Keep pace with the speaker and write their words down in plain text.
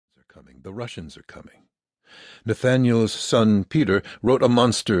The Russians are coming. Nathaniel's son Peter wrote a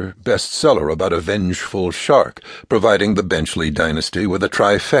monster bestseller about a vengeful shark, providing the Benchley dynasty with a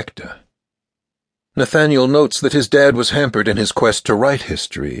trifecta. Nathaniel notes that his dad was hampered in his quest to write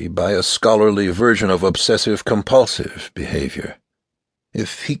history by a scholarly version of obsessive-compulsive behavior.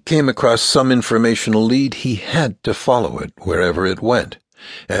 If he came across some informational lead, he had to follow it wherever it went,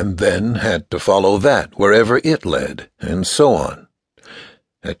 and then had to follow that wherever it led, and so on.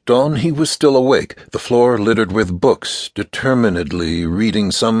 At dawn he was still awake, the floor littered with books, determinedly reading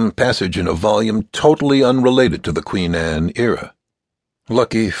some passage in a volume totally unrelated to the Queen Anne era.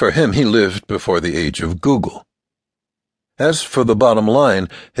 Lucky for him he lived before the age of Google. As for the bottom line,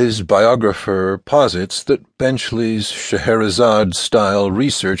 his biographer posits that Benchley's Scheherazade-style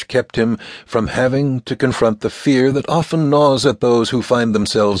research kept him from having to confront the fear that often gnaws at those who find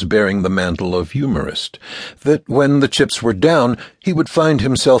themselves bearing the mantle of humorist, that when the chips were down, he would find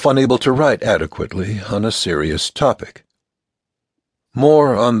himself unable to write adequately on a serious topic.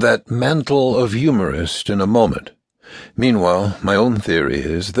 More on that mantle of humorist in a moment. Meanwhile, my own theory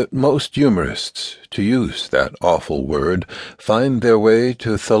is that most humorists, to use that awful word, find their way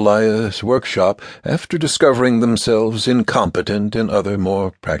to Thalia's workshop after discovering themselves incompetent in other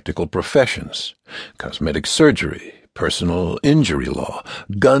more practical professions: cosmetic surgery, personal injury law,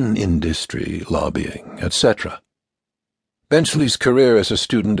 gun industry lobbying, etc. Benchley's career as a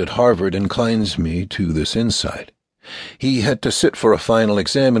student at Harvard inclines me to this insight. He had to sit for a final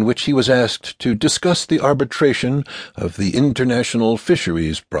exam in which he was asked to discuss the arbitration of the international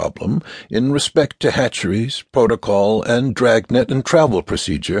fisheries problem in respect to hatcheries, protocol, and dragnet and travel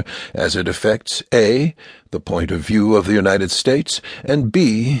procedure as it affects A, the point of view of the United States, and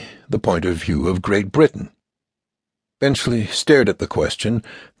B, the point of view of Great Britain. Benchley stared at the question,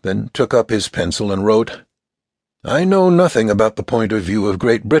 then took up his pencil and wrote, "I know nothing about the point of view of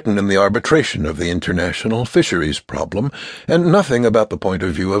Great Britain in the arbitration of the international fisheries problem, and nothing about the point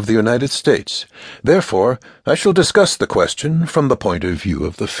of view of the United States. Therefore, I shall discuss the question from the point of view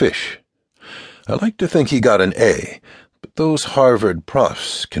of the fish." I like to think he got an A, but those Harvard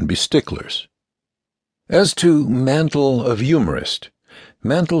profs can be sticklers. As to mantle of humorist,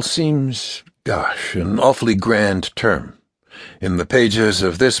 mantle seems, an awfully grand term. In the pages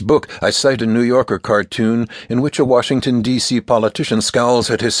of this book, I cite a New Yorker cartoon in which a Washington, D.C. politician scowls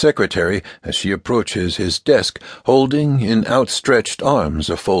at his secretary as she approaches his desk, holding in outstretched arms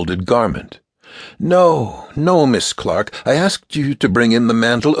a folded garment. "No, Miss Clark, I asked you to bring in the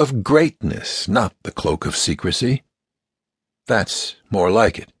mantle of greatness, not the cloak of secrecy." That's more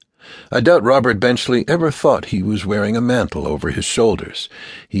like it. I doubt Robert Benchley ever thought he was wearing a mantle over his shoulders.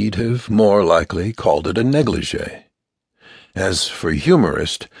 He'd have more likely called it a negligee. As for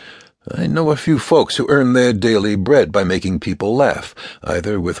humorist, I know a few folks who earn their daily bread by making people laugh,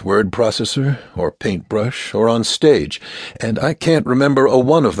 either with word processor or paintbrush or on stage, and I can't remember a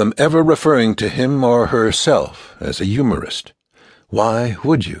one of them ever referring to him or herself as a humorist. Why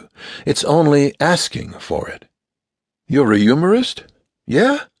would you? It's only asking for it. "You're a humorist?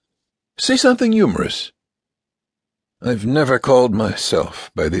 Yeah? Say something humorous." I've never called myself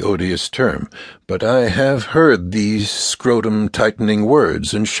by the odious term, but I have heard these scrotum-tightening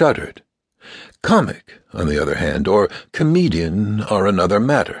words and shuddered. Comic, on the other hand, or comedian are another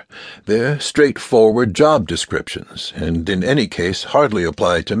matter. They're straightforward job descriptions, and in any case hardly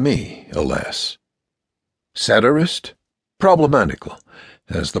apply to me, alas. Satirist? Problematical.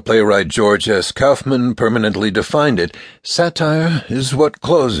 As the playwright George S. Kaufman permanently defined it, satire is what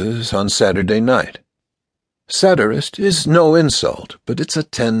closes on Saturday night. Satirist is no insult, but it's a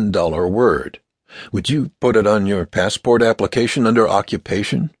 $10 word. Would you put it on your passport application under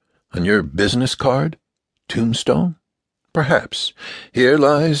occupation? On your business card? Tombstone? Perhaps. Here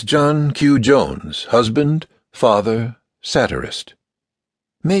lies John Q. Jones, husband, father, satirist.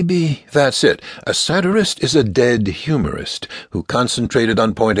 Maybe that's it. A satirist is a dead humorist who concentrated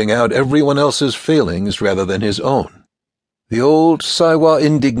on pointing out everyone else's failings rather than his own. The old Siwa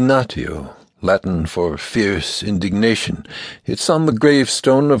indignatio, Latin for fierce indignation. It's on the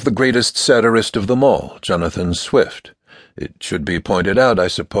gravestone of the greatest satirist of them all, Jonathan Swift. It should be pointed out, I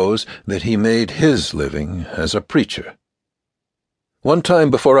suppose, that he made his living as a preacher. One time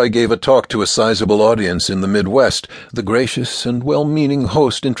before I gave a talk to a sizable audience in the Midwest, the gracious and well-meaning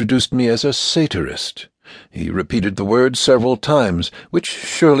host introduced me as a satirist. He repeated the word several times, which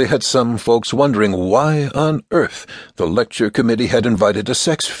surely had some folks wondering why on earth the lecture committee had invited a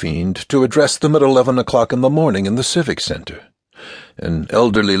sex fiend to address them at 11 o'clock in the morning in the Civic Center. An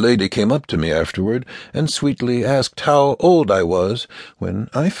elderly lady came up to me afterward and sweetly asked how old I was when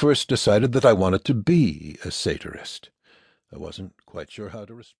I first decided that I wanted to be a satirist. I wasn't quite sure how to respond.